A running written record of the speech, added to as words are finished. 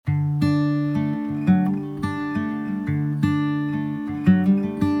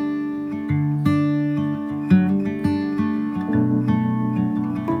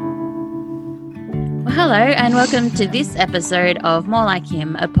Hello and welcome to this episode of More Like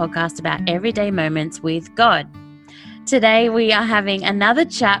Him, a podcast about everyday moments with God. Today we are having another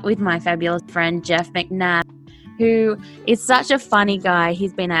chat with my fabulous friend Geoff McNab, who is such a funny guy.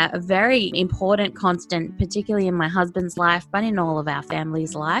 He's been a very important constant, particularly in my husband's life, but in all of our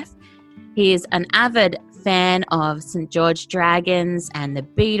family's life. He is an avid fan of St. George Dragons and the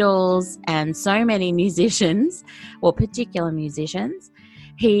Beatles and so many musicians, or particular musicians.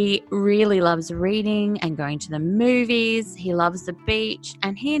 He really loves reading and going to the movies. He loves the beach,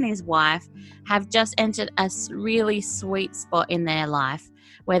 and he and his wife have just entered a really sweet spot in their life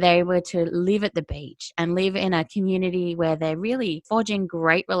where they were to live at the beach and live in a community where they're really forging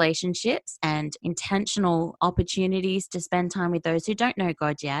great relationships and intentional opportunities to spend time with those who don't know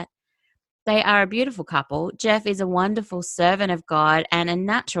God yet. They are a beautiful couple. Geoff is a wonderful servant of God and a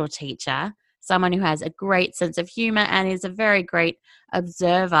natural teacher, someone who has a great sense of humor and is a very great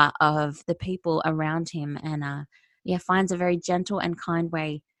observer of the people around him and finds a very gentle and kind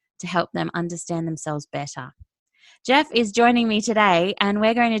way to help them understand themselves better. Geoff is joining me today, and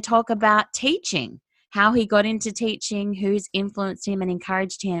we're going to talk about teaching, how he got into teaching, who's influenced him and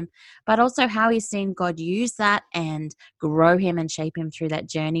encouraged him, but also how he's seen God use that and grow him and shape him through that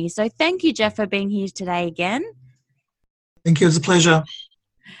journey. So thank you, Geoff, for being here today again. Thank you. It's a pleasure.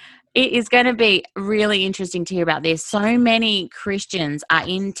 It is going to be really interesting to hear about this. So many Christians are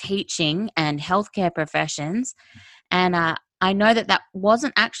in teaching and healthcare professions, and I know that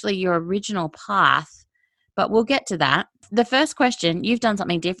wasn't actually your original path, but we'll get to that. The first question, you've done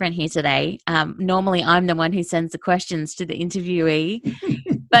something different here today. Normally, I'm the one who sends the questions to the interviewee,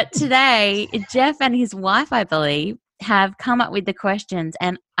 but today, Geoff and his wife, I believe, have come up with the questions,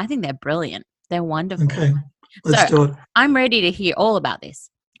 and I think they're brilliant. They're wonderful. Okay, let's do it. I'm ready to hear all about this.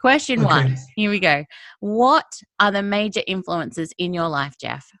 Question one, here we go. What are the major influences in your life,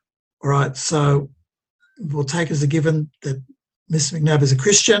 Geoff? All right, so we'll take as a given that Mr. McNab is a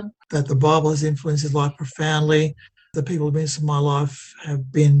Christian, that the Bible has influenced his life profoundly. The people who've been in my life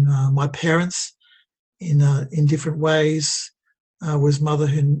have been my parents in different ways. Was my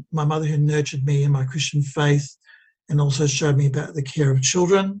mother who nurtured me in my Christian faith and also showed me about the care of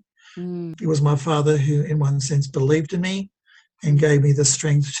children. It was my father who, in one sense, believed in me and gave me the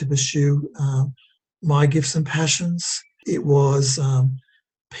strength to pursue my gifts and passions. It was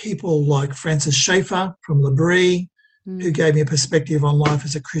people like Francis Schaeffer from L'Abri who gave me a perspective on life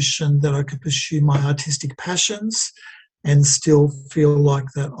as a Christian that I could pursue my artistic passions and still feel like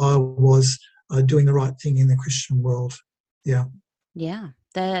that I was doing the right thing in the Christian world. Yeah. Yeah,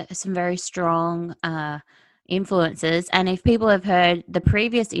 there are some very strong influences, and if people have heard the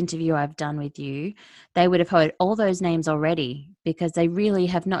previous interview I've done with you, they would have heard all those names already because they really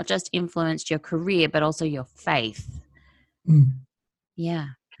have not just influenced your career but also your faith. Yeah.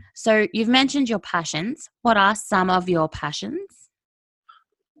 So you've mentioned your passions. What are some of your passions?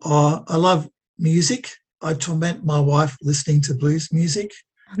 I love music. I torment my wife listening to blues music.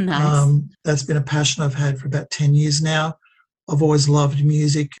 Nice. That's been a passion I've had for about 10 years now. I've always loved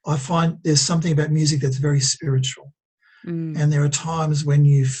music. I find there's something about music that's very spiritual. And there are times when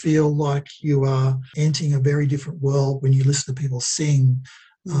you feel like you are entering a very different world when you listen to people sing.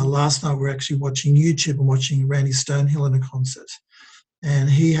 Last night we were actually watching YouTube and watching Randy Stonehill in a concert. And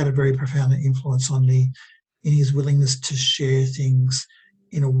he had a very profound influence on me in his willingness to share things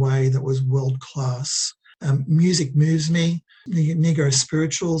in a way that was world-class. Music moves me. Negro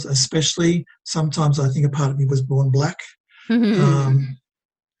spirituals especially. Sometimes I think a part of me was born black.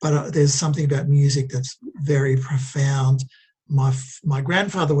 But there's something about music that's very profound. My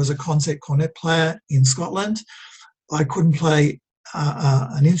grandfather was a concert cornet player in Scotland. I couldn't play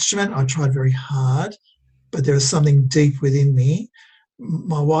an instrument. I tried very hard, but there was something deep within me.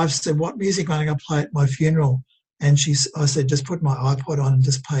 My wife said, "What music am I going to play at my funeral?" And I said, "Just put my iPod on and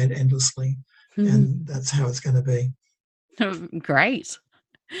just play it endlessly." And that's how it's going to be. Great.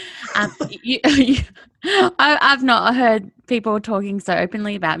 I've not heard people talking so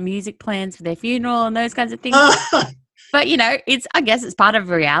openly about music plans for their funeral and those kinds of things. But, I guess it's part of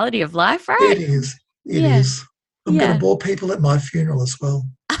the reality of life, right? It is. It is. I'm going to bore people at my funeral as well.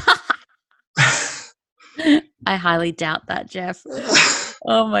 I highly doubt that, Geoff.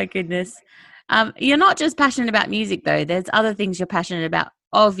 Oh, my goodness. You're not just passionate about music, though. There's other things you're passionate about.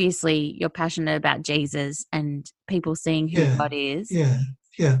 Obviously, you're passionate about Jesus and people seeing who God is. Yeah.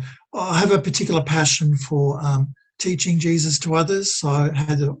 I have a particular passion for teaching Jesus to others. So I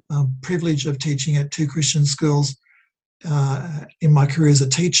had the privilege of teaching at 2 Christian schools in my career as a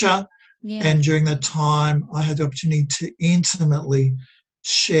teacher. Yeah. And during that time, I had the opportunity to intimately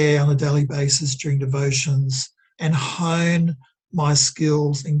share on a daily basis during devotions and hone my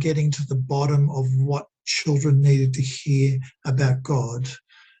skills in getting to the bottom of what children needed to hear about God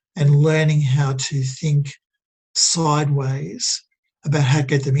and learning how to think sideways about how to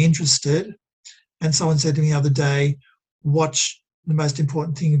get them interested. And someone said to me the other day, what's the most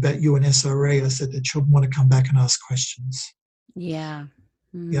important thing about you and SRE? I said that children want to come back and ask questions. Yeah.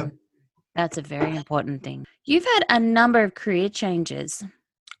 Yep. That's a very important thing. You've had a number of career changes.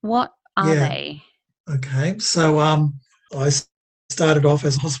 What are Yeah. they? Okay. So I started off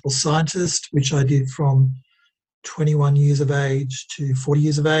as a hospital scientist, which I did from 21 years of age to 40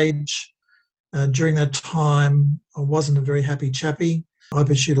 years of age. During that time, I wasn't a very happy chappy. I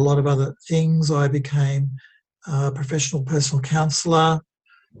pursued a lot of other things. I became a professional personal counsellor.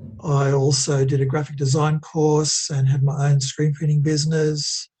 I also did a graphic design course and had my own screen printing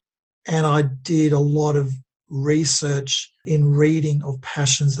business. And I did a lot of research in reading of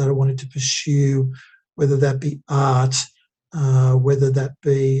passions that I wanted to pursue, whether that be art, whether that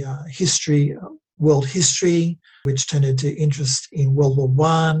be history, world history, which turned into interest in World War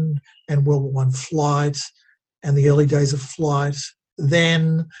One and World War One flight and the early days of flight.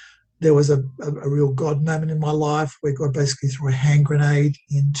 Then there was a real God moment in my life where God basically threw a hand grenade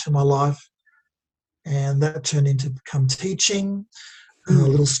into my life, and that turned into become teaching. A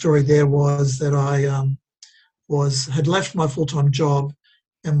little story there was that I had left my full-time job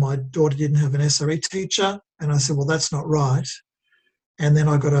and my daughter didn't have an SRE teacher, and I said, well, that's not right. And then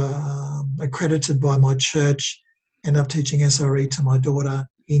I got accredited by my church, ended up teaching SRE to my daughter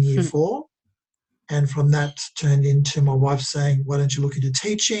in year 4. And from that turned into my wife saying, why don't you look into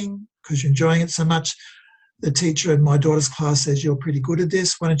teaching because you're enjoying it so much. The teacher in my daughter's class says, you're pretty good at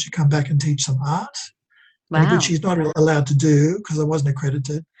this. Why don't you come back and teach some art? Wow. Which she's not allowed to do because I wasn't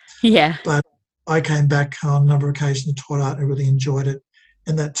accredited. Yeah. But I came back on a number of occasions and taught art and really enjoyed it.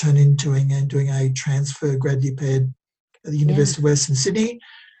 And that turned into doing a transfer grad dip ed at the University of Western Sydney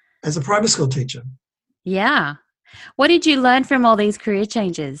as a primary school teacher. Yeah. What did you learn from all these career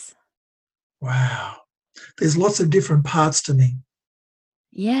changes? Wow. There's lots of different parts to me.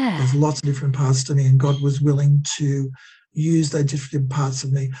 Yeah. There's lots of different parts to me, and God was willing to use those different parts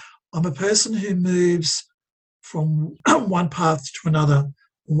of me. I'm a person who moves from one path to another.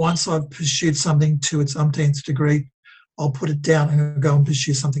 Once I've pursued something to its umpteenth degree, I'll put it down and go and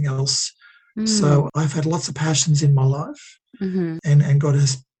pursue something else. So I've had lots of passions in my life, and God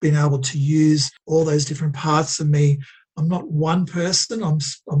has been able to use all those different parts of me. I'm not one person.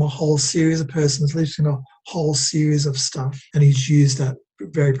 I'm a whole series of persons lived in a whole series of stuff, and He's used that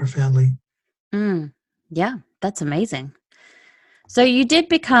very profoundly. Yeah, that's amazing. So you did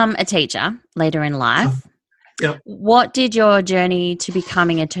become a teacher later in life. Yeah. What did your journey to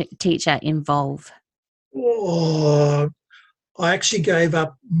becoming a teacher involve? Oh, I actually gave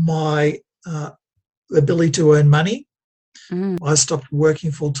up my ability to earn money. I stopped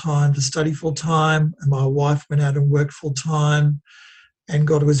working full-time to study full-time, and my wife went out and worked full-time, and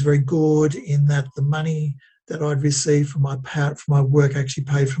God was very good in that the money that I'd received from my work actually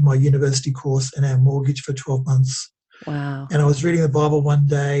paid for my university course and our mortgage for 12 months. Wow. And I was reading the Bible one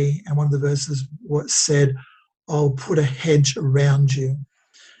day, and one of the verses said, I'll put a hedge around you.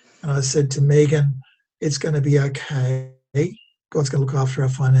 And I said to Megan, it's going to be okay. God's going to look after our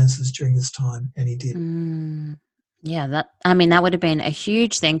finances during this time. And He did. Yeah, that would have been a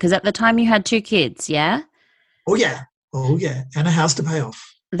huge thing because at the time you had 2 kids, yeah? Oh, yeah. And a house to pay off.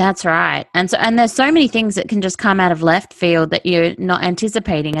 That's right. And there's so many things that can just come out of left field that you're not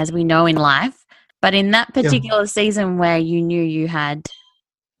anticipating, as we know in life. But in that particular season where you knew you had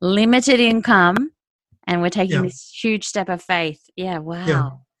limited income and were taking this huge step of faith. Yeah,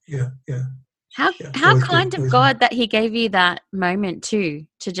 wow. Yeah. How kind of God that He gave you that moment to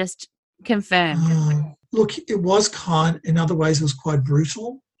just confirm. Look, it was kind. In other ways, it was quite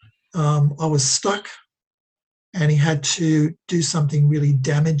brutal. I was stuck, and He had to do something really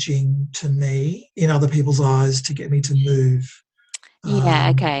damaging to me in other people's eyes to get me to move. Yeah,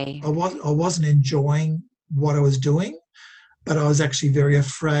 okay. I wasn't enjoying what I was doing, but I was actually very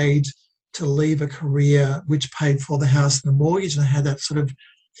afraid to leave a career which paid for the house and the mortgage, and I had that sort of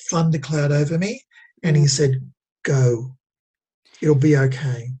thundercloud over me. And He said, "Go, it'll be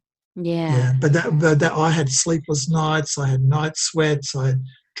okay." Yeah. But that I had sleepless nights, I had night sweats, I had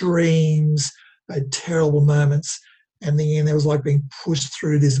dreams, I had terrible moments, and in the end, there was like being pushed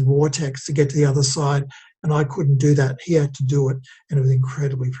through this vortex to get to the other side. And I couldn't do that. He had to do it, and it was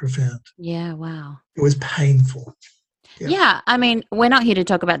incredibly profound. Yeah, wow. It was painful. Yeah, we're not here to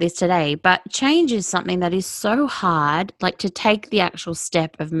talk about this today, but change is something that is so hard, like to take the actual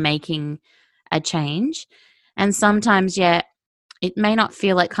step of making a change. And sometimes, it may not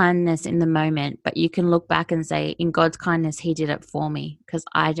feel like kindness in the moment, but you can look back and say, in God's kindness, He did it for me because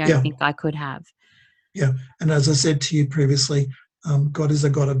I don't think I could have. Yeah. And as I said to you previously, God is a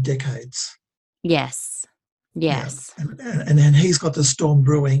God of decades. Yes. Yeah. Yes. And then he's got the storm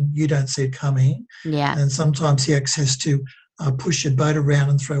brewing. You don't see it coming. Yeah. And sometimes he has to push your boat around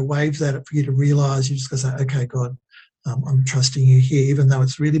and throw waves at it for you to realise. You just got to say, okay, God, I'm trusting you here. Even though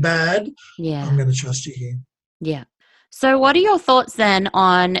it's really bad, I'm Yeah. going to trust you here. Yeah. So what are your thoughts then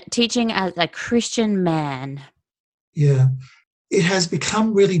on teaching as a Christian man? Yeah. It has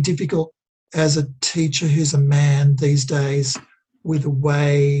become really difficult as a teacher who's a man these days with the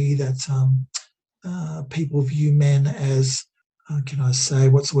way that people view men as, can I say,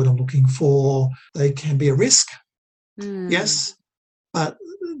 what's the word I'm looking for? They can be a risk, yes, but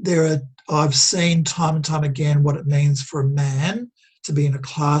I've seen time and time again what it means for a man to be in a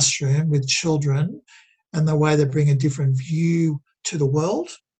classroom with children and the way they bring a different view to the world.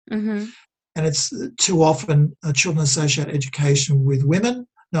 Mm-hmm. And it's too often children associate education with women.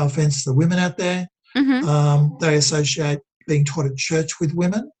 No offence to the women out there. Mm-hmm. They associate being taught at church with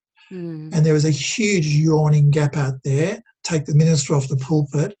women. Mm. And there is a huge yawning gap out there. Take the minister off the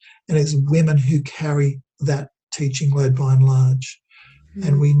pulpit, and it's women who carry that teaching load by and large. Mm.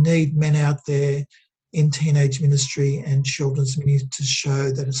 And we need men out there in teenage ministry and children's ministry to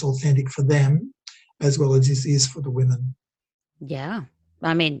show that it's authentic for them as well as it is for the women. Yeah.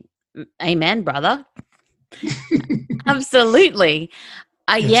 I mean, amen, brother. Absolutely.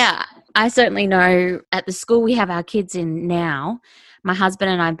 Yes. Yeah, I certainly know at the school we have our kids in now, my husband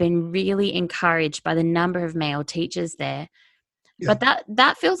and I have been really encouraged by the number of male teachers there. Yeah. But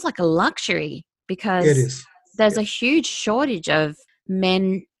that feels like a luxury because Yeah, it is. there's a huge shortage of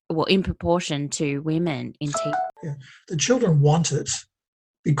men, well, in proportion to women in teaching. Yeah. The children want it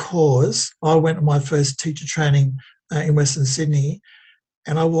because I went on my first teacher training in Western Sydney,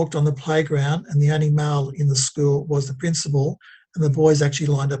 and I walked on the playground and the only male in the school was the principal, and the boys actually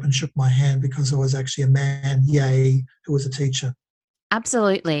lined up and shook my hand because I was actually a man, yay, who was a teacher.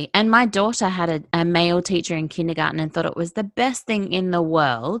 Absolutely. And my daughter had a male teacher in kindergarten and thought it was the best thing in the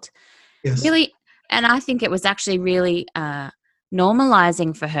world. Yes. Really, and I think it was actually really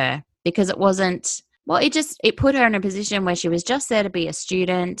normalizing for her because it wasn't, well, it put her in a position where she was just there to be a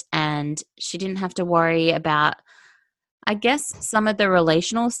student and she didn't have to worry about, I guess, some of the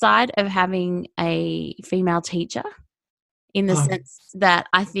relational side of having a female teacher, in the sense that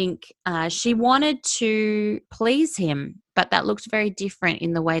I think she wanted to please him, but that looked very different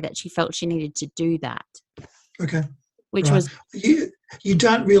in the way that she felt she needed to do that. Okay. Which right. was... You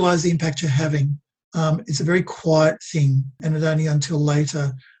don't realise the impact you're having. It's a very quiet thing, and it's only until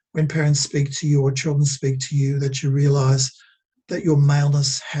later when parents speak to you or children speak to you that you realise that your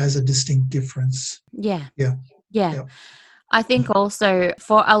maleness has a distinct difference. Yeah. Yeah. Yeah. Yeah. I think also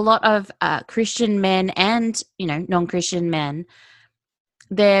for a lot of Christian men and, non-Christian men,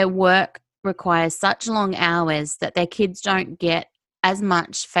 their work requires such long hours that their kids don't get as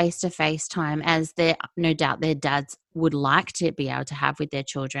much face-to-face time as no doubt their dads would like to be able to have with their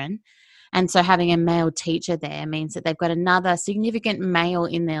children. And so having a male teacher there means that they've got another significant male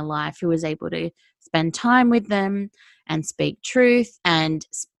in their life who is able to spend time with them and speak truth and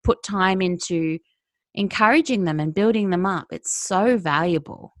put time into encouraging them and building them up. It's so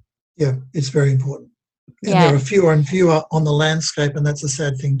valuable. Yeah, it's very important. And Yeah. there are fewer and fewer on the landscape, and that's a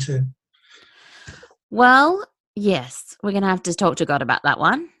sad thing too. Well, yes, we're going to have to talk to God about that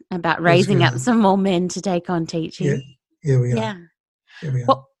one, about raising up some more men to take on teaching. Yeah, we are. Yeah. Here we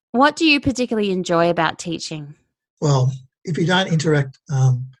are. What do you particularly enjoy about teaching? Well, if you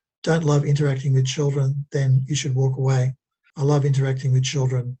don't love interacting with children, then you should walk away. I love interacting with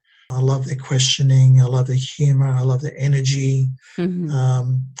children. I love their questioning. I love their humour. I love their energy.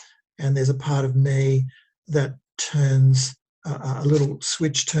 Mm-hmm. And there's a part of me that turns, a little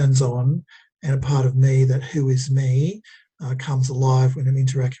switch turns on, and a part of me that who is me comes alive when I'm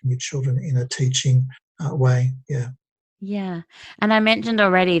interacting with children in a teaching way. Yeah. Yeah. And I mentioned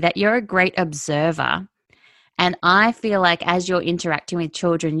already that you're a great observer. And I feel like as you're interacting with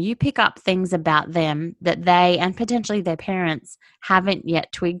children, you pick up things about them that they and potentially their parents haven't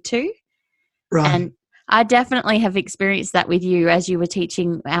yet twigged to. Right. And I definitely have experienced that with you as you were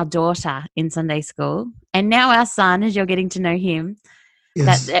teaching our daughter in Sunday school. And now our son, as you're getting to know him,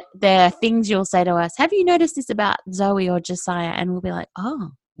 yes. that there are things you'll say to us, have you noticed this about Zoe or Josiah? And we'll be like,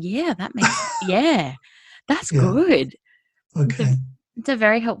 oh, yeah, that makes yeah, that's good. Okay. It's a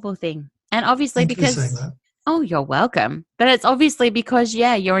very helpful thing. And obviously Thank you for saying that. Oh, you're welcome. But it's obviously because,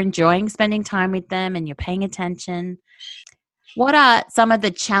 you're enjoying spending time with them and you're paying attention. What are some of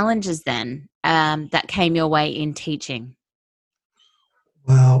the challenges then that came your way in teaching?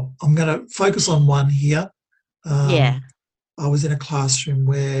 Well, I'm going to focus on one here. Yeah. I was in a classroom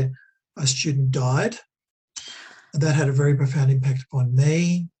where a student died. And that had a very profound impact upon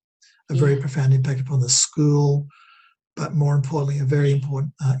me, a very profound impact upon the school, but more importantly, a very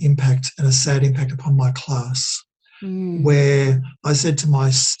important impact and a sad impact upon my class, where I said to my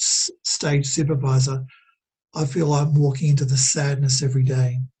stage supervisor, I feel I'm walking into the sadness every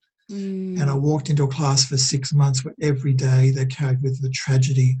day. And I walked into a class for 6 months where every day they carried with the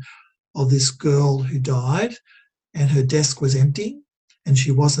tragedy of this girl who died, and her desk was empty and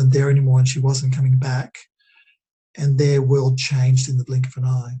she wasn't there anymore and she wasn't coming back. And their world changed in the blink of an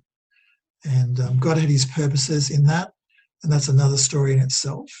eye. And God had his purposes in that, and that's another story in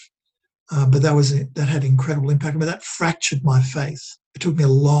itself. But that had incredible impact. But that fractured my faith. It took me a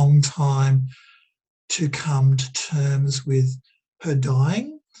long time to come to terms with her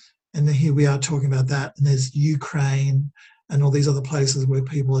dying. And then here we are talking about that, and there's Ukraine and all these other places where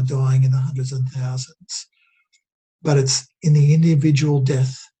people are dying in the hundreds and thousands. But it's in the individual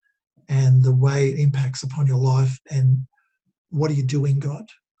death and the way it impacts upon your life and what are you doing, God?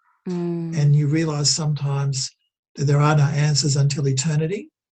 And you realise sometimes that there are no answers until eternity,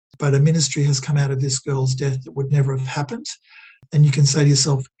 but a ministry has come out of this girl's death that would never have happened. And you can say to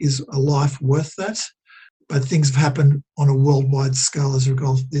yourself, is a life worth that? But things have happened on a worldwide scale as a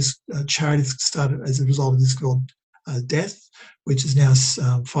result of this. Charity started as a result of this girl's death, which is now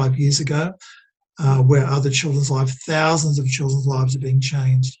 5 years ago, where other children's lives, thousands of children's lives are being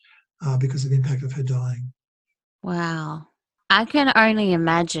changed because of the impact of her dying. Wow. I can only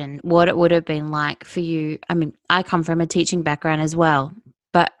imagine what it would have been like for you. I mean, I come from a teaching background as well,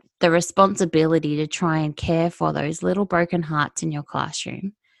 but the responsibility to try and care for those little broken hearts in your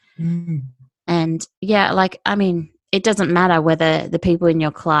classroom. And it doesn't matter whether the people in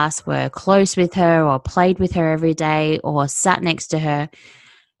your class were close with her or played with her every day or sat next to her.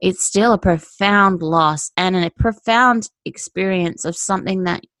 It's still a profound loss and a profound experience of something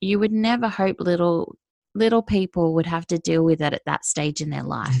that you would never hope little people would have to deal with it at that stage in their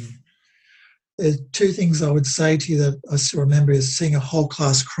life. There's two things I would say to you that I still remember is seeing a whole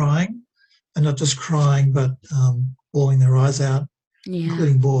class crying, and not just crying, but bawling their eyes out,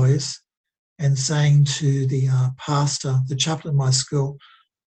 including boys, and saying to the pastor, the chaplain in my school,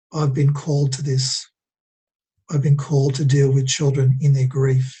 I've been called to this. I've been called to deal with children in their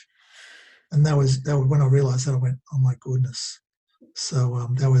grief. And that was when I realised that, I went, oh my goodness. So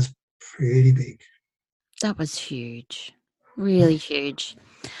that was pretty big. That was huge, really huge.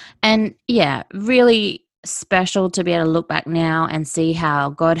 And really special to be able to look back now and see how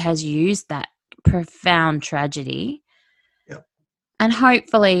God has used that profound tragedy. Yep. And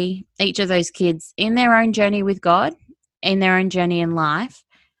hopefully each of those kids in their own journey with God, in their own journey in life,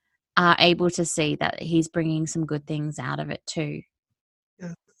 are able to see that he's bringing some good things out of it too.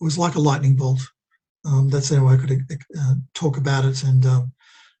 Yeah, it was like a lightning bolt. That's the only way I could talk about it. And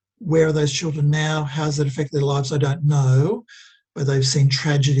where are those children now? How has it affected their lives? I don't know, but they've seen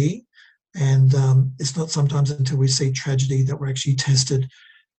tragedy. And it's not sometimes until we see tragedy that we're actually tested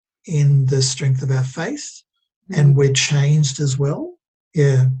in the strength of our faith, and we're changed as well.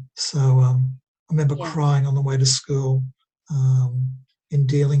 Yeah. So I remember crying on the way to school in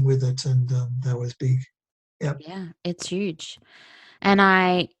dealing with it, and that was big. Yep. Yeah, it's huge. And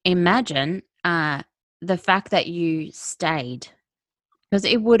I imagine the fact that you stayed, because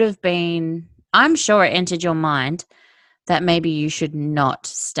it would have been, I'm sure it entered your mind that maybe you should not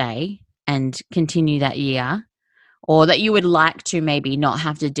stay and continue that year, or that you would like to maybe not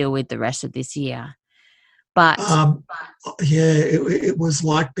have to deal with the rest of this year. But it was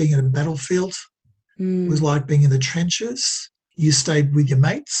like being in a battlefield. It was like being in the trenches. You stayed with your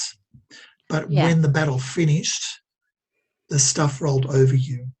mates, but when the battle finished, the stuff rolled over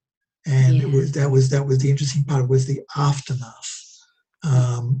you, and that was the interesting part. It was the aftermath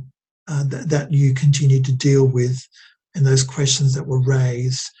that you continued to deal with, and those questions that were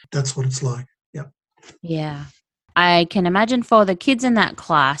raised. That's what it's like. Yeah. I can imagine for the kids in that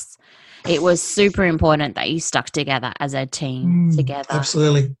class, it was super important that you stuck together as a team together.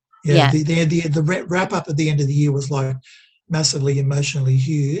 Absolutely. Yeah. The wrap up at the end of the year was like massively emotionally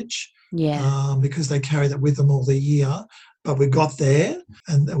huge. Yeah. Because they carry that with them all the year. But we got there,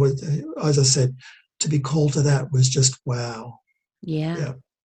 and that was, as I said, to be called to that was just wow. Yeah.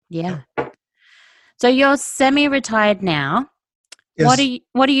 So you're semi-retired now. Yes.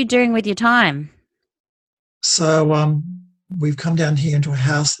 What are you doing with your time? So we've come down here into a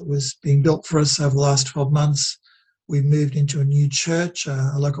house that was being built for us over the last 12 months. We moved into a new church,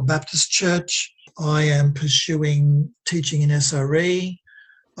 a local Baptist church. I am pursuing teaching in SRE.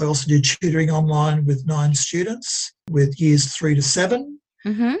 I also do tutoring online with 9 students with years 3 to 7.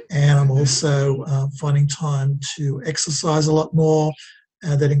 And I'm also finding time to exercise a lot more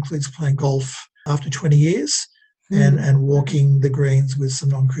that includes playing golf after 20 years Mm. and walking the greens with some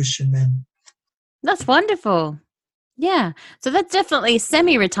non-Christian men. That's wonderful. Yeah. So that's definitely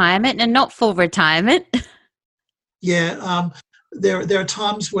semi-retirement and not full retirement. Yeah, there are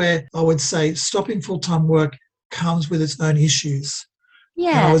times where I would say stopping full-time work comes with its own issues. And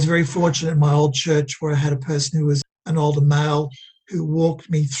I Yeah. was very fortunate in my old church where I had a person who was an older male who walked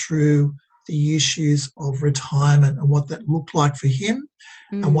me through the issues of retirement and what that looked like for him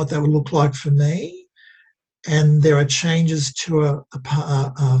and what that would look like for me. And there are changes to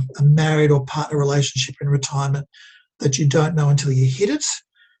a married or partner relationship in retirement that you don't know until you hit it.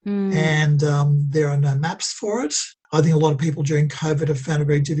 And there are no maps for it. I think a lot of people during COVID have found it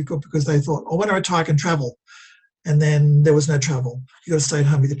very difficult because they thought, oh, when I retire, I can travel. And then there was no travel. You got to stay at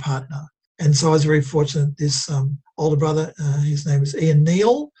home with your partner. And so I was very fortunate. This older brother, his name is Ian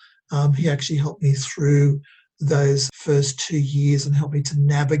Neal. He actually helped me through those first 2 years and helped me to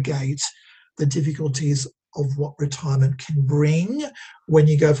navigate the difficulties of what retirement can bring when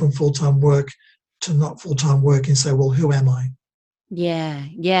you go from full-time work to not full-time work and say, well, who am I?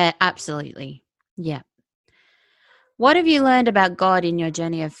 Yeah, absolutely. Yeah. What have you learned about God in your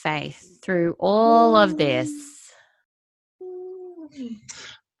journey of faith through all of this?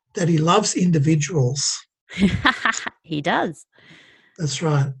 That he loves individuals. He does. That's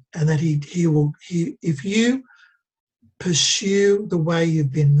right. And that he if you pursue the way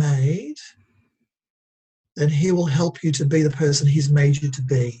you've been made, then he will help you to be the person he's made you to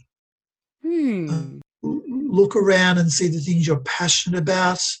be. Look around and see the things you're passionate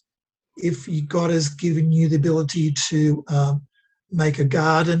about. If God has given you the ability to make a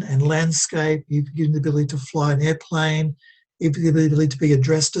garden and landscape, you've given the ability to fly an airplane, you've given the ability to be a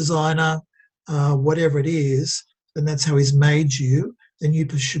dress designer, whatever it is, then that's how he's made you. Then you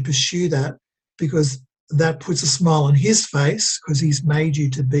should pursue that because that puts a smile on his face because he's made you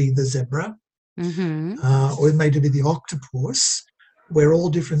to be the zebra or made to be the octopus. We're all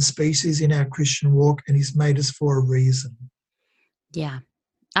different species in our Christian walk and he's made us for a reason. Yeah,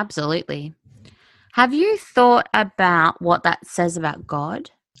 absolutely. Have you thought about what that says about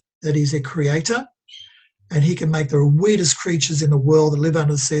God? That he's a creator and he can make the weirdest creatures in the world that live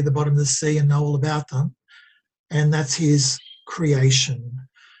under the sea, the bottom of the sea, and know all about them. And that's his creation.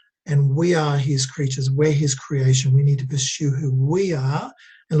 And we are his creatures. We're his creation. We need to pursue who we are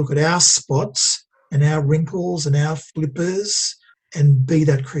and look at our spots and our wrinkles and our flippers and be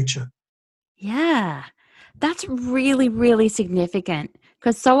that creature. Yeah, that's really, really significant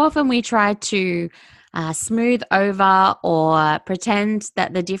because so often we try to smooth over or pretend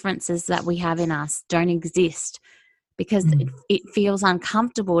that the differences that we have in us don't exist because it feels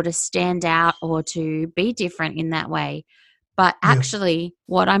uncomfortable to stand out or to be different in that way. But actually,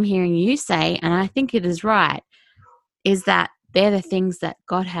 what I'm hearing you say, and I think it is right, is that they're the things that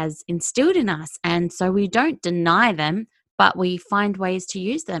God has instilled in us. And so we don't deny them, but we find ways to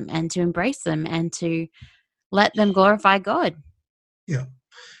use them and to embrace them and to let them glorify God. Yeah.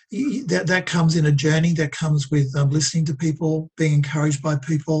 That comes in a journey. That comes with listening to people, being encouraged by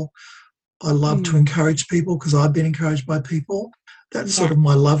people. I love to encourage people because I've been encouraged by people. That's sort of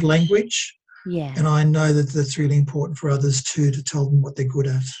my love language. Yeah. And I know that that's really important for others too, to tell them what they're good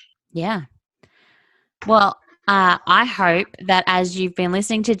at. Yeah. Well, I hope that as you've been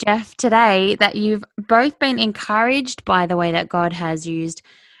listening to Geoff today, that you've both been encouraged by the way that God has used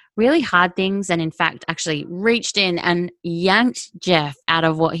really hard things and in fact actually reached in and yanked Geoff out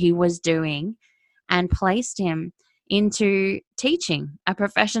of what he was doing and placed him into teaching, a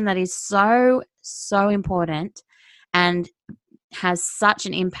profession that is so, so important and has such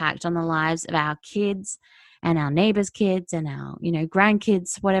an impact on the lives of our kids and our neighbors' kids and our,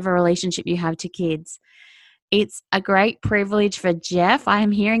 grandkids, whatever relationship you have to kids. It's a great privilege for Geoff. I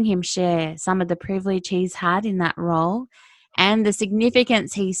am hearing him share some of the privilege he's had in that role and the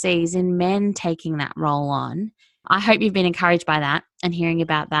significance he sees in men taking that role on. I hope you've been encouraged by that and hearing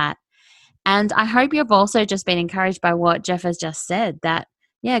about that. And I hope you've also just been encouraged by what Geoff has just said, that,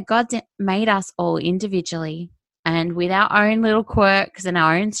 God's made us all individually and with our own little quirks and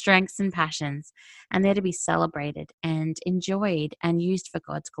our own strengths and passions, and they're to be celebrated and enjoyed and used for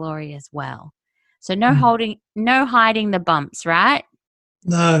God's glory as well. So no hiding the bumps, right?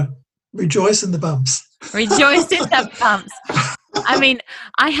 No, rejoice in the bumps. Rejoice in the bumps. I mean,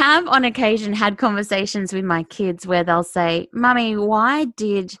 I have on occasion had conversations with my kids where they'll say, Mummy, why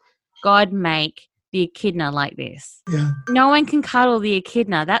did God make the echidna like this? Yeah. No one can cuddle the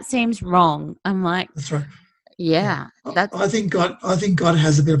echidna. That seems wrong. I'm like, that's right. Yeah. I think God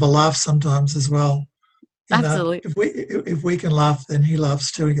has a bit of a laugh sometimes as well. Absolutely. If we can laugh, then he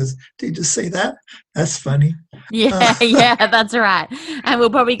laughs too. He goes, "Did you see that? That's funny." Yeah, yeah, that's right. And we'll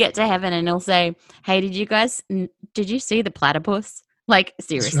probably get to heaven and he'll say, "Hey, did you see the platypus?" Like, That's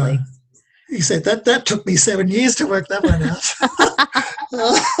seriously. right. He said that took me 7 years to work that one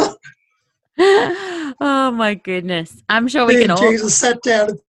out. Oh my goodness. I'm sure we Me can and all. Jesus sat down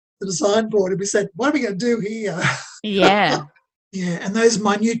at the design board and we said, "What are we going to do here?" Yeah. Yeah, and those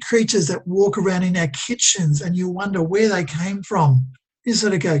minute creatures that walk around in our kitchens and you wonder where they came from. You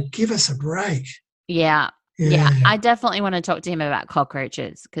sort of go, "Give us a break." Yeah. Yeah. Yeah, I definitely want to talk to him about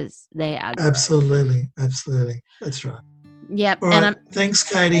cockroaches because they are gross. absolutely. That's right. Yep. All right. Thanks,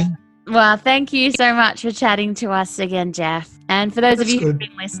 Katie. Well, thank you so much for chatting to us again, Geoff. And for those of That's you who've good.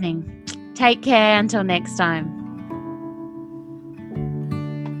 been listening, take care until next time.